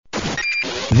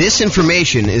This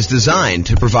information is designed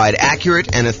to provide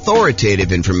accurate and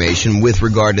authoritative information with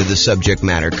regard to the subject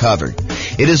matter covered.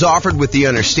 It is offered with the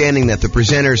understanding that the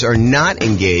presenters are not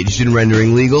engaged in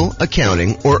rendering legal,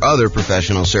 accounting, or other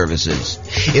professional services.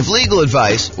 If legal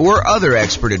advice or other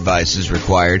expert advice is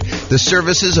required, the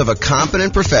services of a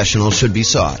competent professional should be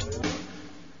sought.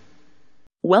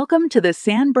 Welcome to the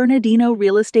San Bernardino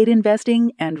Real Estate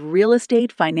Investing and Real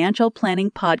Estate Financial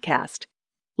Planning Podcast.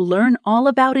 Learn all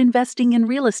about investing in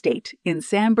real estate in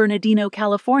San Bernardino,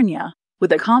 California,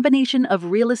 with a combination of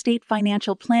real estate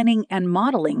financial planning and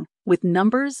modeling with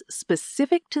numbers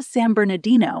specific to San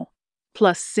Bernardino,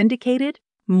 plus syndicated,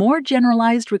 more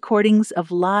generalized recordings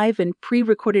of live and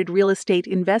pre-recorded real estate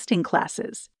investing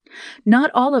classes.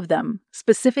 Not all of them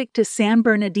specific to San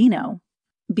Bernardino.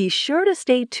 Be sure to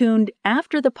stay tuned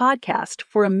after the podcast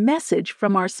for a message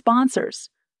from our sponsors.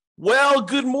 Well,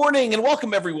 good morning and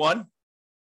welcome, everyone.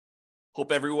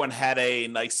 Hope everyone had a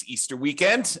nice Easter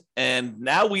weekend, and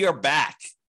now we are back.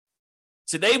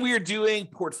 Today we are doing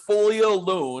Portfolio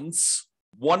Loans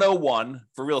 101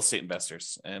 for real estate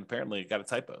investors, and apparently I got a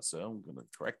typo, so I'm going to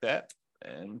correct that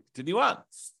and continue on.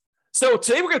 So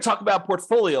today we're going to talk about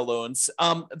portfolio loans.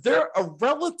 They're a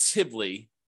relatively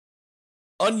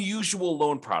unusual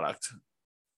loan product.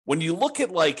 When you look at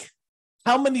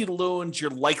how many loans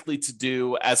you're likely to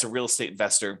do as a real estate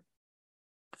investor,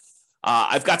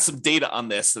 I've got some data on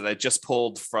this that I just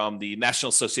pulled from the National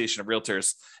Association of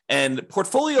Realtors, and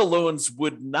portfolio loans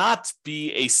would not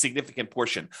be a significant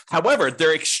portion. However,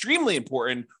 they're extremely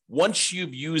important once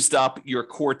you've used up your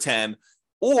core 10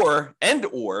 or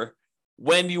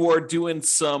when you are doing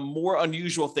some more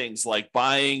unusual things like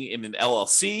buying in an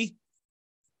LLC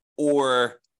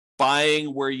or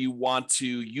buying where you want to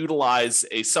utilize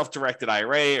a self-directed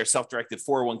IRA or self-directed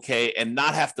 401k and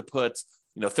not have to put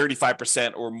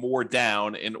 35% or more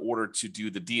down in order to do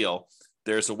the deal.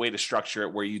 There's a way to structure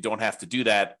it where you don't have to do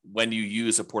that when you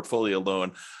use a portfolio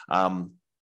loan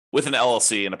with an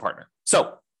LLC and a partner.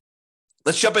 So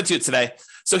let's jump into it today.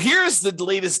 So here's the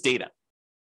latest data.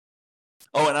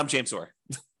 Oh, and I'm James Orr,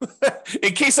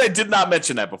 in case I did not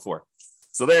mention that before.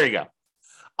 So there you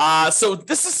go. So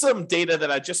this is some data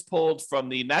that I just pulled from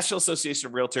the National Association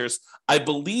of Realtors. I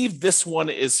believe this one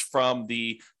is from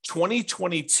the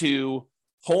 2022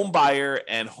 home buyer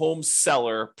and home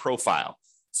seller profile.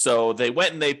 So they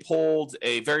went and they pulled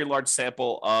a very large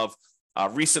sample of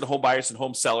recent home buyers and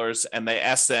home sellers, and they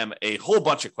asked them a whole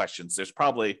bunch of questions. There's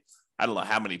probably, I don't know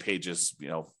how many pages,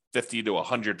 50 to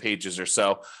 100 pages or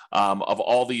so of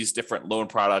all these different loan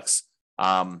products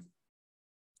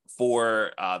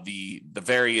for the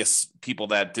various people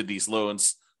that did these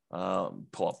loans.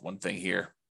 Pull up one thing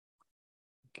here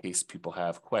in case people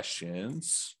have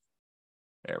questions.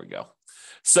 There we go.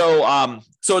 So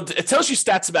it tells you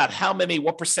stats about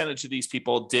what percentage of these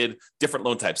people did different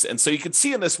loan types. And so you can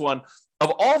see in this one,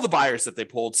 of all the buyers that they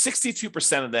pulled,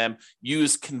 62% of them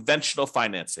used conventional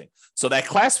financing. So that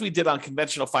class we did on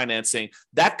conventional financing,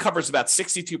 that covers about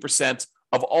 62%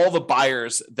 of all the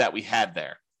buyers that we had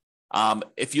there.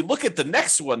 If you look at the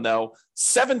next one, though,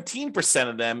 17%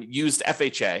 of them used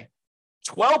FHA,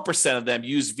 12% of them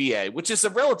used VA, which is a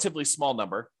relatively small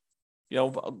number,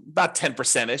 about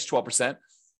 10%-ish, 12%.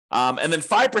 And then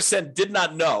 5% did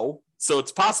not know. So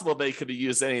it's possible they could have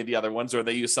used any of the other ones or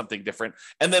they used something different.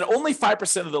 And then only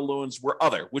 5% of the loans were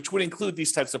other, which would include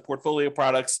these types of portfolio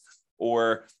products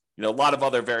or, a lot of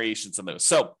other variations on those.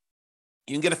 So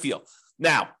you can get a feel.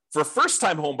 Now, for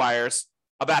first-time home buyers,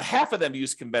 about half of them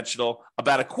used conventional,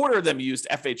 about a quarter of them used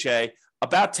FHA,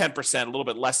 about 10%, a little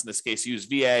bit less in this case, used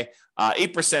VA,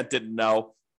 8% didn't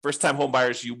know. First-time home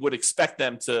buyers, you would expect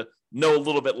them to know a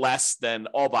little bit less than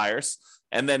all buyers.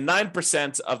 And then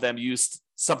 9% of them used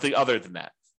something other than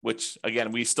that, which,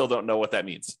 again, we still don't know what that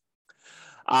means.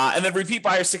 And then repeat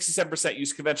buyers, 67%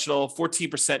 used conventional,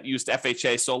 14% used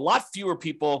FHA. So a lot fewer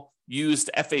people used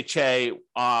FHA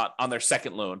on their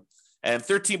second loan. And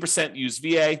 13% used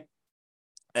VA.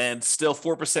 And still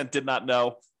 4% did not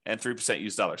know, and 3%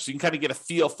 used dollars. So you can kind of get a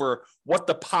feel for what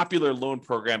the popular loan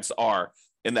programs are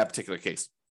in that particular case.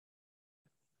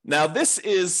 Now, this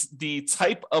is the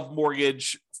type of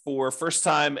mortgage for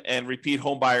first-time and repeat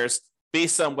home buyers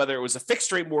based on whether it was a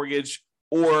fixed-rate mortgage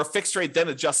or fixed rate then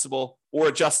adjustable,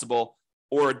 or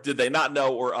did they not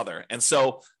know, or other. And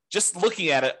so just looking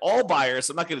at it, all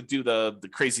buyers, I'm not going to do the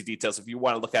crazy details. If you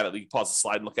want to look at it, you can pause the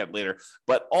slide and look at it later.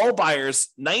 But all buyers,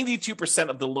 92%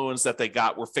 of the loans that they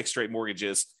got were fixed rate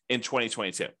mortgages in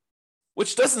 2022,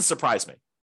 which doesn't surprise me.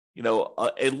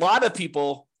 A lot of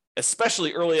people,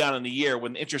 especially early on in the year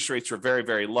when interest rates were very,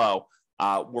 very low,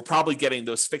 were probably getting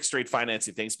those fixed rate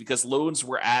financing things because loans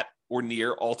were at or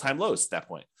near all-time lows at that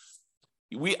point.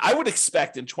 I would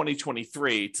expect in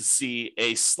 2023 to see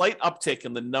a slight uptick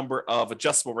in the number of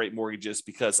adjustable rate mortgages,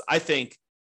 because I think,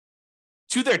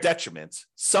 to their detriment,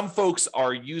 some folks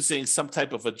are using some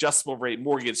type of adjustable rate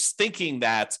mortgage thinking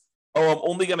that, oh, I'm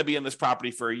only going to be in this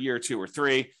property for a year or two or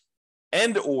three,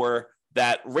 and or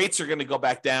that rates are going to go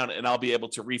back down and I'll be able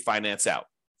to refinance out.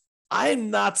 I'm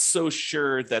not so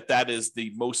sure that that is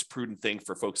the most prudent thing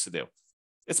for folks to do.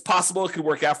 It's possible it could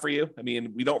work out for you. I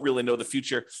mean, we don't really know the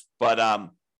future, but I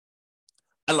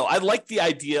don't know. I like the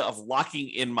idea of locking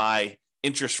in my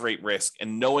interest rate risk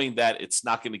and knowing that it's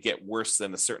not going to get worse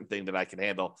than a certain thing that I can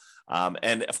handle.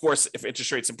 And of course, if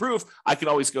interest rates improve, I can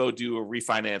always go do a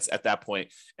refinance at that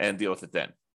point and deal with it then.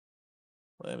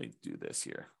 Let me do this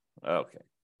here. Okay.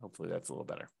 Hopefully that's a little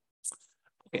better.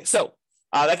 Okay. So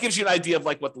that gives you an idea of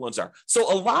like what the loans are.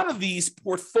 So a lot of these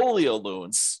portfolio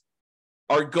loans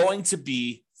are going to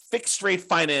be fixed rate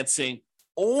financing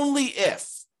only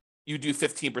if you do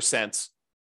 15%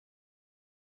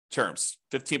 terms,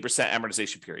 15%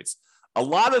 amortization periods. A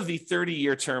lot of the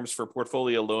 30-year terms for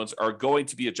portfolio loans are going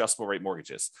to be adjustable rate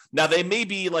mortgages. Now, they may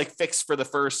be like fixed for the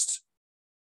first,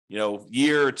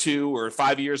 year or 2 or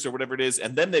 5 years or whatever it is,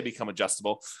 and then they become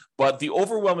adjustable. But the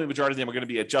overwhelming majority of them are going to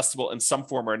be adjustable in some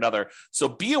form or another. So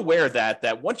be aware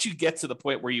that once you get to the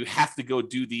point where you have to go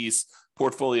do these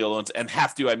portfolio loans, and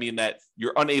have to, I mean that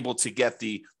you're unable to get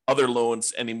the other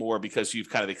loans anymore because you've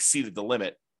kind of exceeded the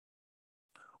limit,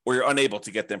 or you're unable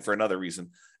to get them for another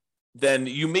reason, then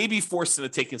you may be forced into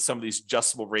taking some of these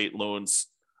adjustable rate loans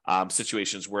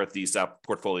situations worth these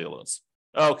portfolio loans.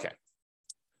 Okay.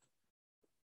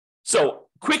 So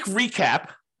quick recap.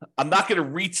 I'm not going to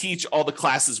reteach all the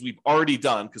classes we've already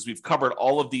done because we've covered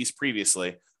all of these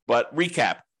previously, but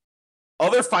recap.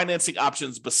 Other financing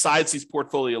options besides these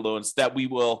portfolio loans that we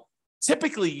will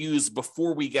typically use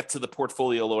before we get to the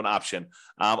portfolio loan option,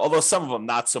 although some of them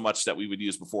not so much that we would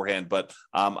use beforehand, but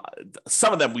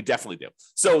some of them we definitely do.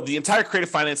 So the entire creative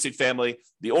financing family,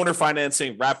 the owner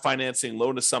financing, wrap financing,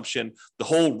 loan assumption, the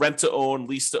whole rent-to-own,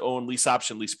 lease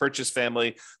option, lease purchase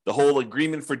family, the whole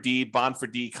agreement for deed, bond for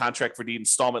deed, contract for deed,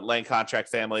 installment land contract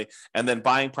family, and then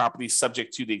buying properties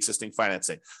subject to the existing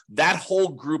financing. That whole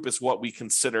group is what we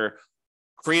consider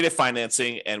creative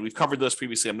financing, and we've covered those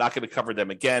previously. I'm not going to cover them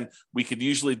again. We could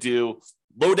usually do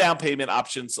low down payment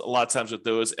options a lot of times with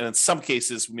those, and in some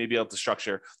cases, we may be able to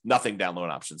structure nothing down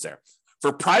loan options there.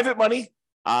 For private money,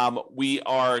 we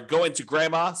are going to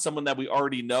grandma, someone that we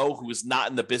already know who is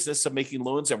not in the business of making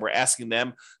loans, and we're asking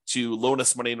them to loan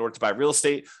us money in order to buy real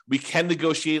estate. We can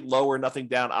negotiate low or nothing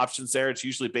down options there. It's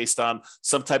usually based on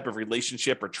some type of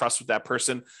relationship or trust with that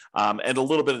person, and a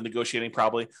little bit of negotiating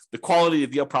probably. The quality of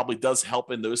the deal probably does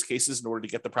help in those cases in order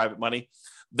to get the private money.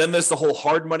 Then there's the whole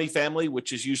hard money family,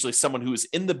 which is usually someone who is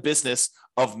in the business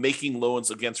of making loans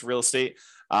against real estate.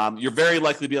 You're very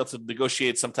likely to be able to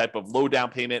negotiate some type of low down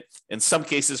payment. In some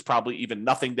cases, probably even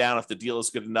nothing down if the deal is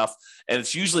good enough. And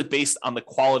it's usually based on the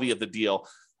quality of the deal.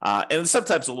 And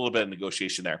sometimes a little bit of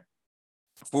negotiation there.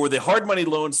 For the hard money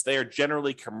loans, they are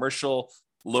generally commercial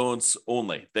loans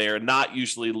only. They are not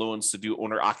usually loans to do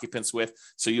owner occupants with.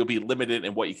 So you'll be limited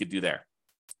in what you could do there.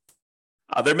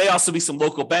 There may also be some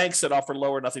local banks that offer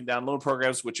low or nothing down loan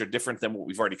programs, which are different than what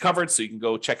we've already covered. So you can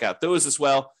go check out those as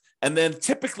well. And then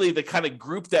typically the kind of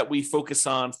group that we focus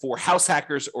on for house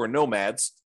hackers or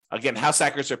nomads. Again, house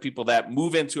hackers are people that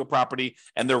move into a property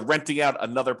and they're renting out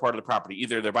another part of the property.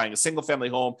 Either they're buying a single family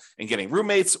home and getting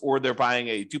roommates, or they're buying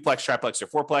a duplex, triplex, or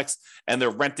fourplex, and they're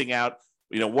renting out,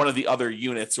 one of the other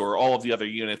units or all of the other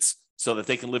units so that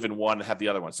they can live in one and have the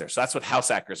other ones there. So that's what house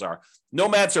hackers are.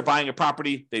 Nomads are buying a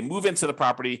property. They move into the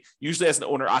property, usually as an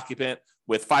owner occupant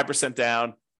with 5%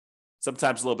 down,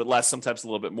 sometimes a little bit less, sometimes a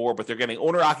little bit more, but they're getting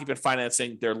owner occupant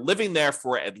financing. They're living there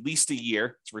for at least a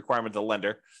year. It's a requirement of the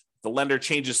lender. The lender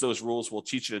changes those rules. We'll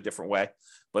teach it a different way,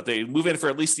 but they move in for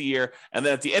at least a year. And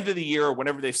then at the end of the year, or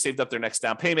whenever they've saved up their next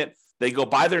down payment, they go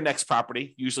buy their next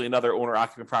property, usually another owner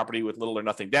occupant property with little or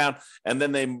nothing down. And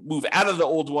then they move out of the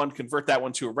old one, convert that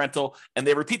one to a rental, and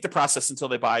they repeat the process until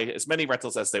they buy as many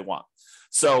rentals as they want.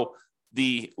 So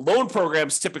the loan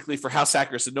programs typically for house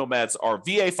hackers and nomads are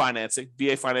VA financing.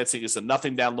 VA financing is a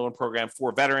nothing down loan program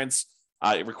for veterans.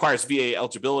 It requires VA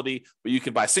eligibility, but you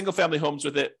can buy single family homes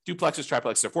with it, duplexes,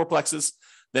 triplexes, or fourplexes.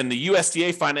 Then the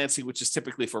USDA financing, which is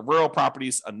typically for rural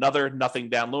properties, another nothing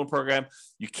down loan program.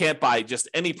 You can't buy just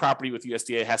any property with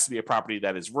USDA. It has to be a property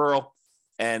that is rural,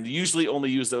 and usually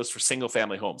only use those for single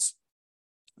family homes.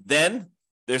 Then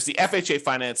there's the FHA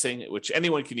financing, which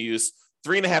anyone can use.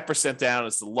 3.5% down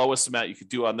is the lowest amount you could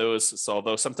do on those. So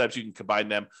although sometimes you can combine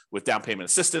them with down payment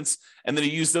assistance, and then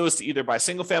you use those to either buy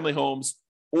single family homes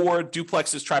or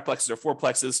duplexes, triplexes, or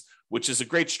fourplexes, which is a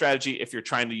great strategy if you're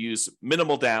trying to use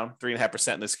minimal down,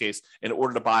 3.5% in this case, in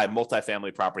order to buy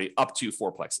multifamily property up to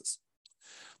fourplexes.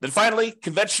 Then finally,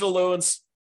 conventional loans,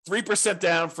 3%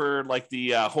 down for like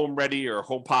the Home Ready or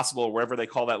Home Possible, or wherever they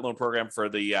call that loan program for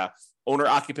the owner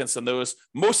occupants on those.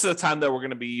 Most of the time, though, we're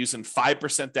going to be using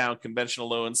 5% down conventional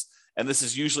loans. And this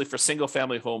is usually for single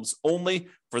family homes only.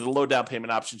 For the low down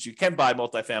payment options, you can buy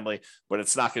multifamily, but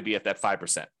it's not going to be at that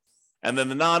 5%. And then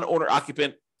the non-owner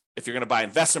occupant, if you're going to buy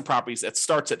investment properties, it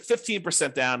starts at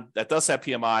 15% down. That does have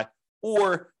PMI,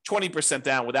 or 20%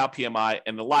 down without PMI.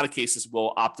 And in a lot of cases,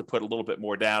 we'll opt to put a little bit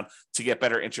more down to get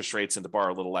better interest rates and to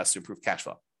borrow a little less to improve cash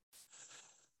flow.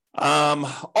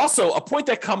 Also, a point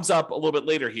that comes up a little bit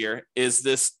later here is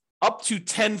this up to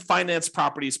 10 finance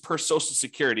properties per Social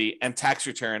Security and tax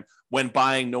return when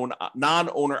buying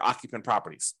non-owner occupant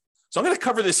properties. So I'm going to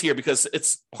cover this here because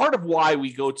it's part of why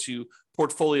we go to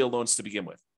portfolio loans to begin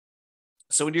with.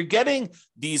 So when you're getting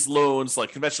these loans,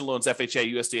 like conventional loans,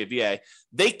 FHA, USDA, VA,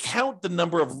 they count the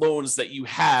number of loans that you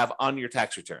have on your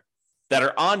tax return that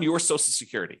are on your Social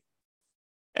Security.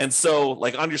 And so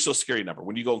like on your Social Security number,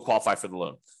 when you go and qualify for the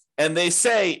loan. And they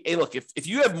say, hey, look, if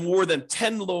you have more than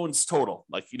 10 loans total,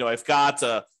 like, I've got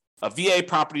a VA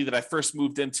property that I first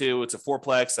moved into, it's a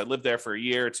fourplex. I lived there for a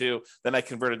year or two. Then I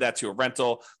converted that to a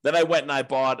rental. Then I went and I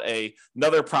bought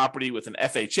another property with an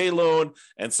FHA loan.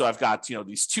 And so I've got,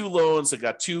 these 2 loans. I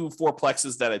got 2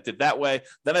 fourplexes that I did that way.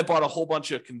 Then I bought a whole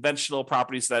bunch of conventional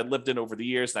properties that I lived in over the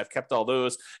years, and I've kept all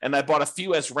those. And I bought a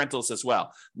few as rentals as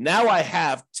well. Now I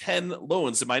have 10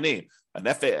 loans in my name.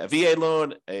 A VA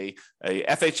loan, a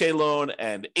FHA loan,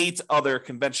 and 8 other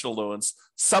conventional loans,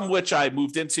 some which I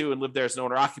moved into and lived there as an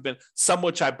owner occupant, some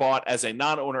which I bought as a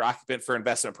non-owner occupant for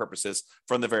investment purposes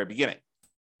from the very beginning.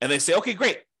 And they say, okay,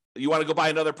 great. You want to go buy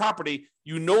another property.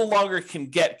 You no longer can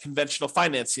get conventional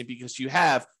financing because you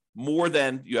have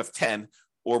 10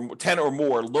 or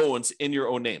more loans in your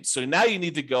own name. So now you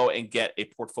need to go and get a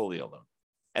portfolio loan.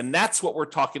 And that's what we're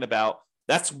talking about.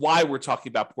 That's why we're talking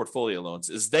about portfolio loans,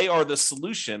 is they are the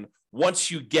solution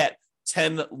once you get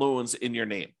 10 loans in your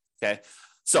name, okay?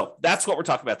 So that's what we're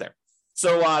talking about there.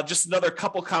 So just another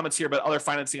couple comments here about other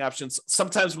financing options.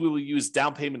 Sometimes we will use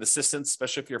down payment assistance,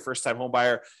 especially if you're a first-time home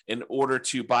buyer, in order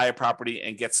to buy a property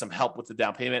and get some help with the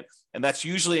down payment. And that's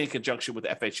usually in conjunction with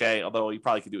FHA, although you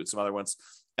probably could do it with some other ones.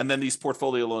 And then these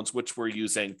portfolio loans, which we're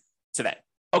using today.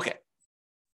 Okay,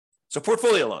 so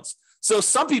portfolio loans. So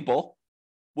some people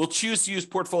will choose to use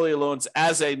portfolio loans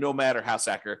as a nomad or house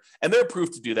hacker, and they're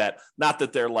approved to do that. Not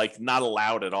that they're like not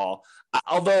allowed at all.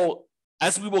 Although,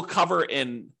 as we will cover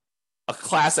in a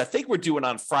class I think we're doing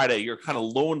on Friday, your kind of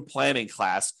loan planning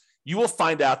class, you will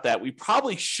find out that we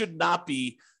probably should not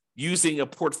be using a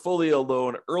portfolio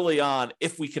loan early on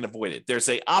if we can avoid it. There's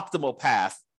a optimal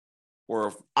path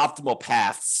or optimal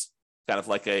paths, kind of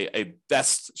like a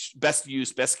best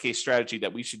use, best case strategy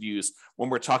that we should use when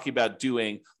we're talking about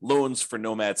doing loans for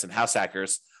nomads and house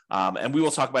hackers. And we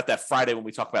will talk about that Friday when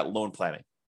we talk about loan planning.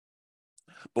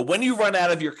 But when you run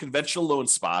out of your conventional loan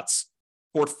spots,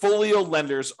 portfolio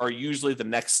lenders are usually the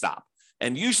next stop.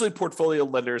 And usually portfolio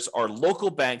lenders are local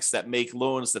banks that make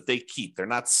loans that they keep. They're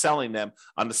not selling them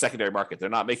on the secondary market. They're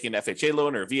not making an FHA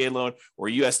loan or a VA loan or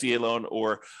a USDA loan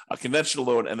or a conventional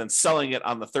loan and then selling it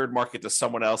on the third market to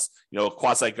someone else, a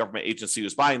quasi-government agency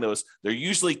who's buying those. They're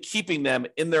usually keeping them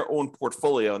in their own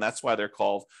portfolio, and that's why they're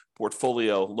called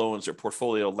portfolio loans or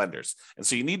portfolio lenders. And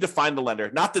so you need to find the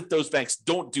lender. Not that those banks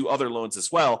don't do other loans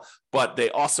as well, but they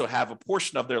also have a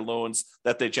portion of their loans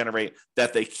that they generate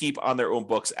that they keep on their own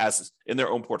books as in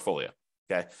their own portfolio.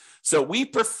 Okay. So we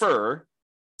prefer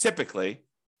typically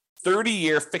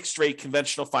 30-year fixed rate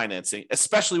conventional financing,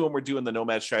 especially when we're doing the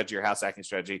nomad strategy or house hacking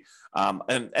strategy,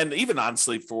 and even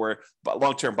honestly for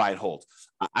long-term buy and hold.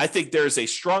 I think there's a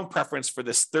strong preference for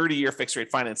this 30-year fixed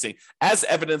rate financing, as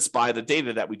evidenced by the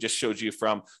data that we just showed you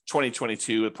from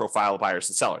 2022 with profile of buyers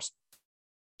and sellers.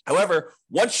 However,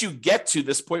 once you get to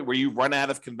this point where you run out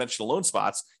of conventional loan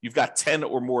spots, you've got 10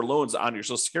 or more loans on your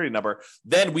Social Security number,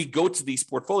 then we go to these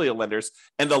portfolio lenders.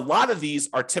 And a lot of these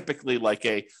are typically like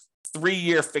a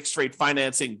 3-year fixed rate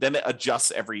financing, then it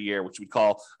adjusts every year, which we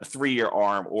call a 3-year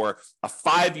ARM, or a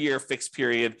 5-year fixed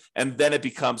period, and then it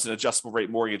becomes an adjustable rate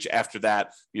mortgage after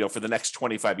that, for the next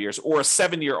 25 years, or a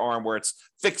 7-year ARM where it's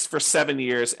fixed for 7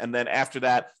 years, and then after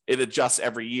that, it adjusts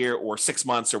every year or 6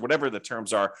 months or whatever the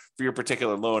terms are for your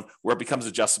particular loan, where it becomes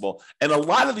adjustable. And a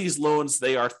lot of these loans,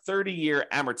 they are 30-year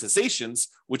amortizations,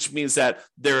 which means that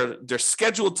they're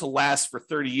scheduled to last for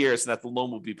 30 years and that the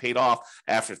loan will be paid off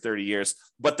after 30 years,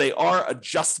 but they are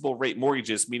adjustable rate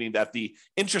mortgages, meaning that the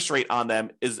interest rate on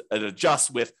them is an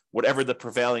adjust with whatever the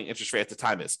prevailing interest rate at the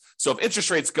time is. So if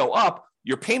interest rates go up,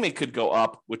 your payment could go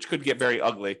up, which could get very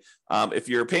ugly. If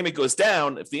your payment goes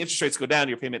down, if the interest rates go down,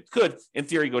 your payment could, in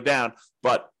theory, go down.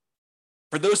 But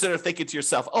for those that are thinking to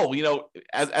yourself, oh,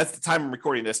 as the time I'm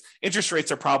recording this, interest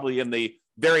rates are probably in the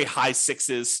very high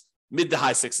sixes, mid to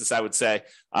high sixes, I would say,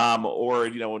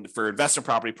 or for investment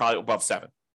property, probably above 7.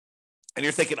 And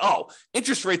you're thinking, oh,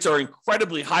 interest rates are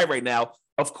incredibly high right now.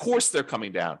 Of course they're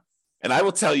coming down. And I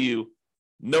will tell you,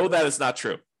 no, that is not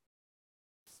true.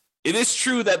 It is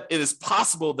true that it is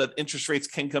possible that interest rates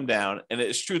can come down, and it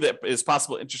is true that it is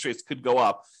possible interest rates could go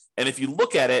up. And if you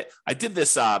look at it, I did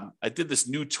this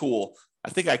new tool. I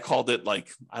think I called it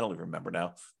I don't even remember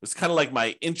now. It's kind of like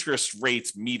my interest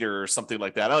rates meter or something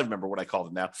like that. I don't remember what I called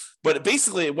it now. But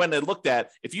basically, when I looked at,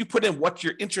 if you put in what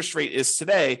your interest rate is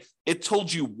today, it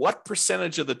told you what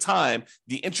percentage of the time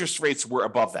the interest rates were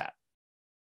above that.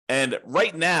 And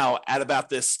right now, at about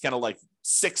this kind of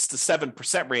 6 to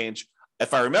 7% range,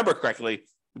 if I remember correctly,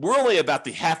 we're only about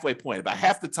the halfway point. About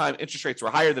half the time interest rates were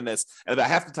higher than this, and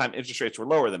about half the time interest rates were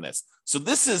lower than this. So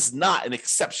this is not an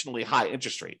exceptionally high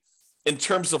interest rate. In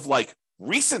terms of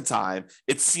recent time,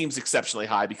 it seems exceptionally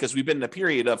high because we've been in a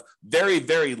period of very,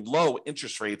 very low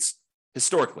interest rates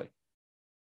historically.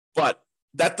 But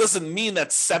that doesn't mean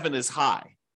that 7 is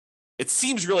high. It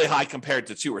seems really high compared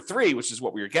to 2 or 3, which is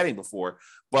what we were getting before,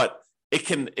 but it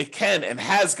can and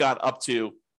has got up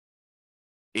to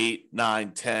 8,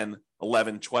 9, 10,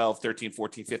 11, 12, 13,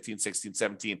 14, 15, 16,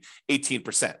 17,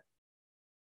 18%.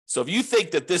 So if you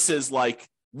think that this is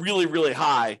really, really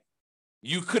high,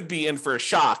 you could be in for a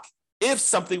shock if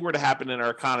something were to happen in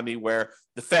our economy where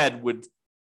the Fed would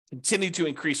continue to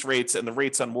increase rates and the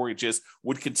rates on mortgages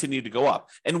would continue to go up.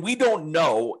 And we don't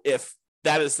know if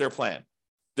that is their plan.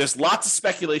 There's lots of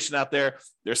speculation out there.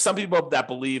 There's some people that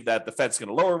believe that the Fed's going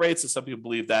to lower rates, and some people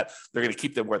believe that they're going to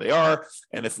keep them where they are.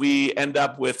 And if we end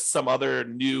up with some other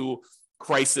new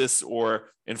crisis or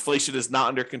inflation is not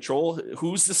under control,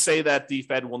 who's to say that the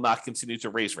Fed will not continue to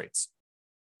raise rates?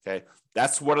 Okay,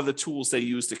 that's one of the tools they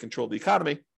use to control the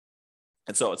economy.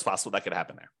 And so it's possible that could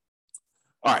happen there.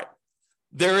 All right.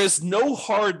 There is no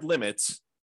hard limit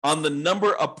on the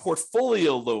number of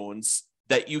portfolio loans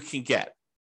that you can get,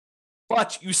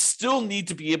 but you still need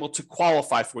to be able to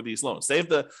qualify for these loans. They have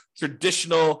the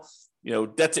traditional,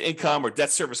 debt to income or debt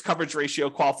service coverage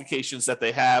ratio qualifications that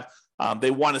they have.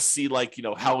 They want to see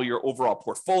how your overall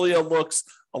portfolio looks.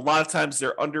 A lot of times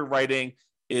their underwriting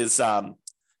is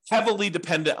heavily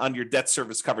dependent on your debt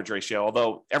service coverage ratio,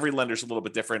 although every lender is a little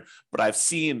bit different, but I've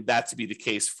seen that to be the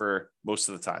case for most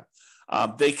of the time.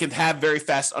 They can have very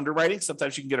fast underwriting.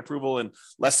 Sometimes you can get approval in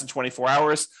less than 24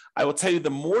 hours. I will tell you, the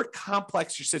more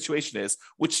complex your situation is,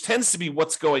 which tends to be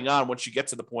what's going on once you get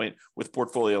to the point with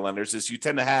portfolio lenders, is you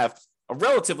tend to have a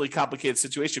relatively complicated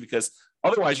situation because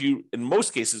otherwise you, in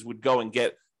most cases, would go and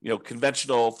get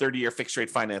conventional 30-year fixed rate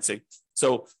financing.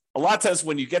 So a lot of times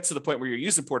when you get to the point where you're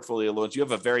using portfolio loans, you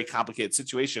have a very complicated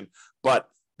situation. But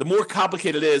the more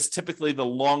complicated it is, typically the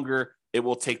longer it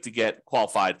will take to get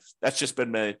qualified. That's just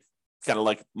been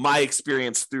my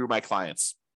experience through my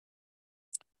clients.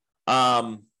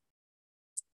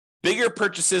 Bigger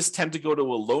purchases tend to go to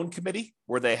a loan committee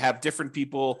where they have different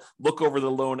people look over the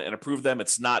loan and approve them.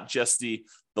 It's not just the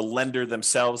lender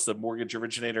themselves, the mortgage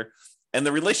originator. And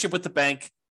the relationship with the bank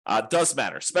does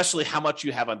matter, especially how much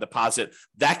you have on deposit.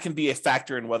 That can be a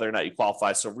factor in whether or not you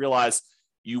qualify. So realize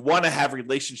you want to have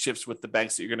relationships with the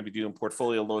banks that you're going to be doing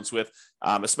portfolio loans with,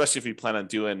 especially if you plan on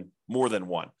doing more than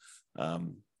one.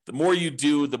 The more you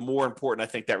do, the more important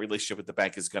I think that relationship with the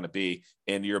bank is going to be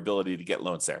in your ability to get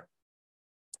loans there.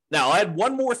 Now, I had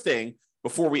one more thing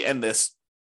before we end this,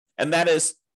 and that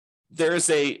is there is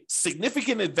a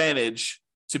significant advantage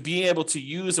to being able to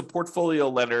use a portfolio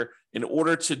lender in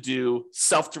order to do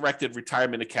self-directed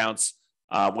retirement accounts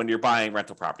when you're buying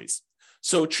rental properties.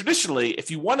 So traditionally,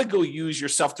 if you want to go use your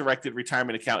self-directed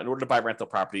retirement account in order to buy rental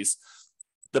properties,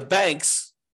 the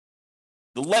banks,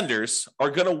 the lenders are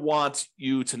going to want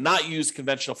you to not use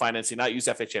conventional financing, not use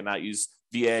FHA, not use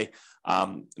VA,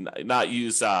 not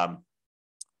use, I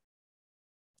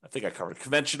think I covered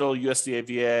conventional, USDA,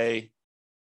 VA,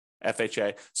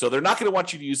 FHA. So they're not going to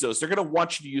want you to use those. They're going to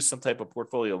want you to use some type of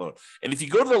portfolio loan. And if you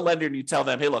go to the lender and you tell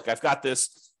them, hey, look, I've got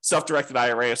this self-directed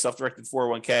IRA or self-directed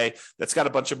 401k that's got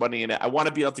a bunch of money in it. I want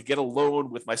to be able to get a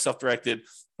loan with my self-directed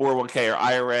 401k or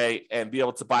IRA and be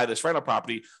able to buy this rental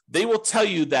property. They will tell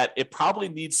you that it probably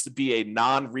needs to be a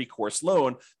non-recourse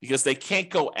loan because they can't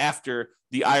go after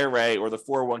the IRA or the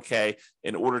 401k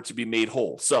in order to be made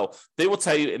whole. So they will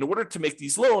tell you, in order to make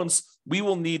these loans, we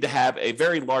will need to have a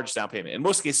very large down payment. In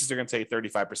most cases, they're going to take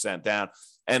 35% down.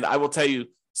 And I will tell you,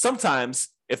 sometimes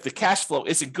if the cash flow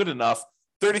isn't good enough,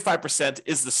 35%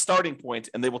 is the starting point,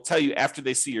 and they will tell you after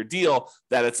they see your deal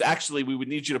that it's actually, we would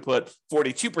need you to put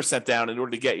 42% down in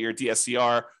order to get your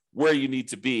DSCR where you need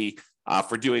to be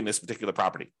for doing this particular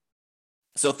property.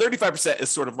 So 35% is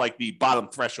sort of like the bottom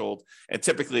threshold, and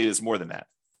typically it is more than that.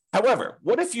 However,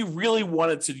 what if you really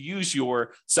wanted to use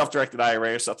your self-directed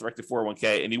IRA or self-directed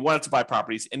 401k and you wanted to buy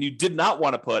properties and you did not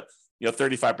want to put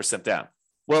 35% down?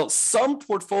 Well, some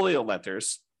portfolio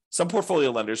lenders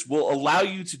will allow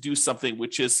you to do something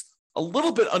which is a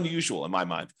little bit unusual in my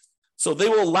mind. So they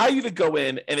will allow you to go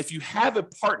in, and if you have a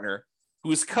partner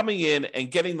who is coming in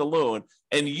and getting the loan,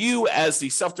 and you as the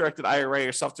self-directed IRA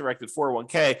or self-directed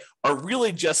 401k are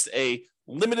really just a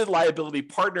limited liability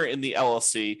partner in the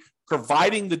LLC,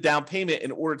 providing the down payment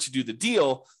in order to do the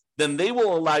deal, then they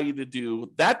will allow you to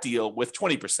do that deal with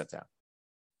 20% down.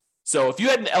 So if you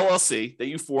had an LLC that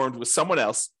you formed with someone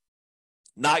else,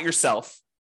 not yourself,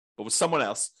 but with someone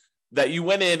else, that you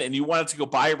went in and you wanted to go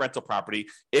buy a rental property,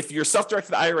 if your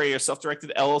self-directed IRA or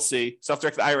self-directed LLC,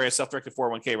 self-directed IRA or self-directed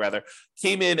 401k rather,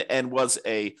 came in and was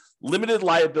a limited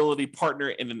liability partner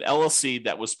in an LLC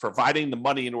that was providing the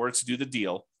money in order to do the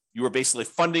deal, you were basically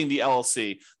funding the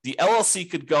LLC. The LLC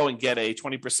could go and get a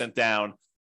 20% down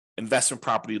investment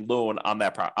property loan on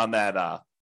the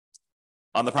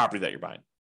property that you're buying.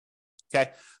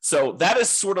 Okay, so that is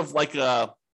sort of like an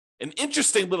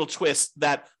interesting little twist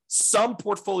that some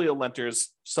portfolio lenders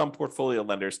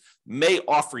may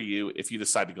offer you if you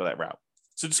decide to go that route.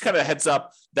 So just kind of a heads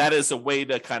up, that is a way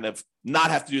to kind of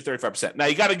not have to do 35%. Now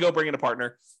you got to go bring in a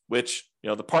partner, which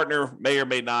the partner may or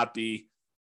may not be,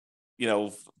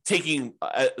 taking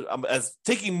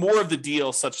more of the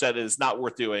deal such that it is not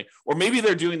worth doing, or maybe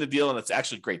they're doing the deal and it's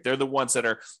actually great. They're the ones that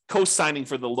are co-signing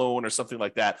for the loan or something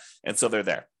like that, and so they're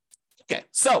there. Okay,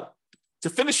 so to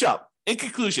finish up, in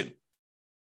conclusion,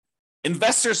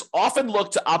 investors often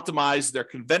look to optimize their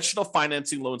conventional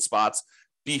financing loan spots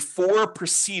before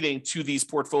proceeding to these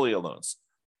portfolio loans.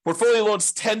 Portfolio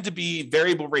loans tend to be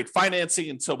variable rate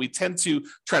financing, and so we tend to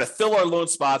try to fill our loan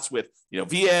spots with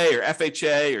VA or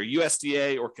FHA or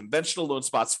USDA or conventional loan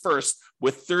spots first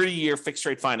with 30-year fixed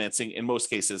rate financing in most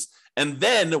cases. And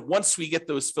then once we get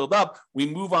those filled up, we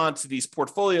move on to these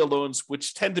portfolio loans,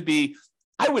 which tend to be,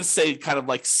 I would say, kind of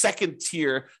like second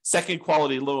tier, second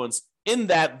quality loans, in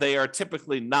that they are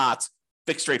typically not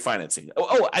fixed rate financing.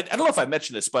 I don't know if I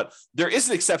mentioned this, but there is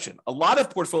an exception. A lot of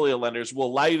portfolio lenders will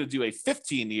allow you to do a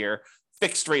 15-year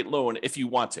fixed rate loan if you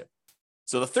want to.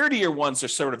 So the 30-year ones are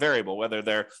sort of variable, whether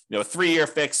they're a 3-year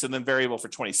fixed and then variable for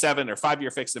 27, or 5-year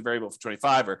fixed and variable for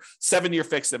 25, or 7-year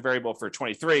fixed and variable for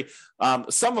 23.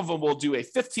 Some of them will do a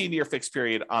 15-year fixed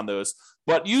period on those,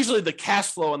 but usually the cash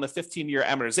flow on the 15-year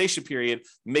amortization period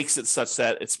makes it such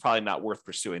that it's probably not worth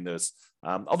pursuing those.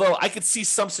 Although I could see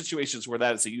some situations where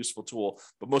that is a useful tool,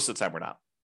 but most of the time we're not.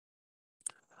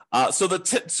 So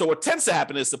what tends to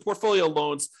happen is the portfolio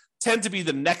loans tend to be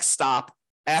the next stop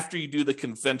after you do the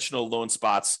conventional loan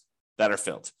spots that are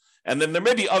filled. And then there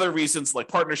may be other reasons like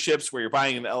partnerships where you're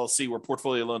buying an LLC where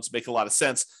portfolio loans make a lot of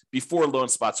sense before loan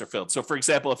spots are filled. So for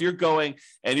example, if you're going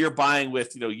and you're buying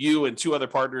with, you and 2 other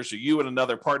partners, or you and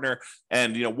another partner,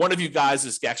 and, one of you guys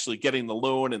is actually getting the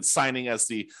loan and signing as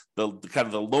the kind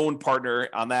of the loan partner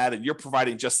on that, and you're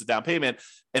providing just the down payment,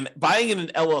 and buying in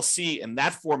an LLC in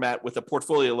that format with a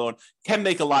portfolio loan can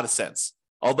make a lot of sense.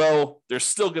 Although there's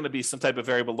still going to be some type of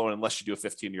variable loan unless you do a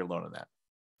 15-year loan on that.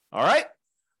 All right.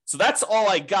 So that's all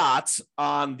I got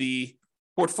on the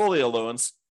portfolio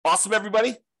loans. Awesome,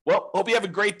 everybody. Well, hope you have a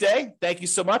great day. Thank you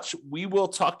so much. We will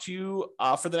talk to you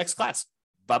for the next class.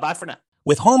 Bye-bye for now.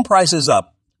 With home prices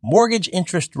up, mortgage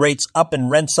interest rates up and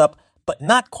rents up, but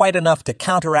not quite enough to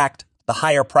counteract the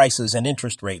higher prices and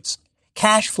interest rates,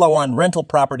 cash flow on rental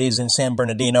properties in San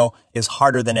Bernardino is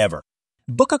harder than ever.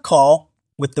 Book a call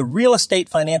with the Real Estate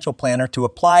Financial Planner to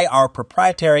apply our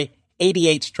proprietary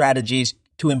 88 strategies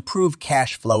to improve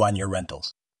cash flow on your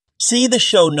rentals. See the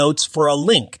show notes for a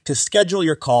link to schedule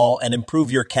your call and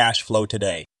improve your cash flow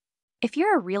today. If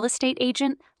you're a real estate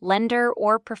agent, lender,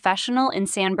 or professional in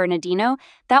San Bernardino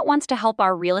that wants to help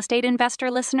our real estate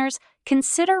investor listeners,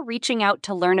 consider reaching out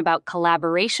to learn about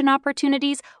collaboration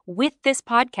opportunities with this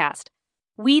podcast.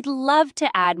 We'd love to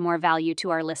add more value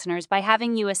to our listeners by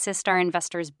having you assist our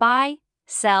investors buy,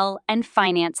 sell, and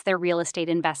finance their real estate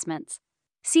investments.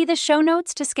 See the show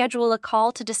notes to schedule a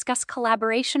call to discuss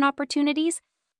collaboration opportunities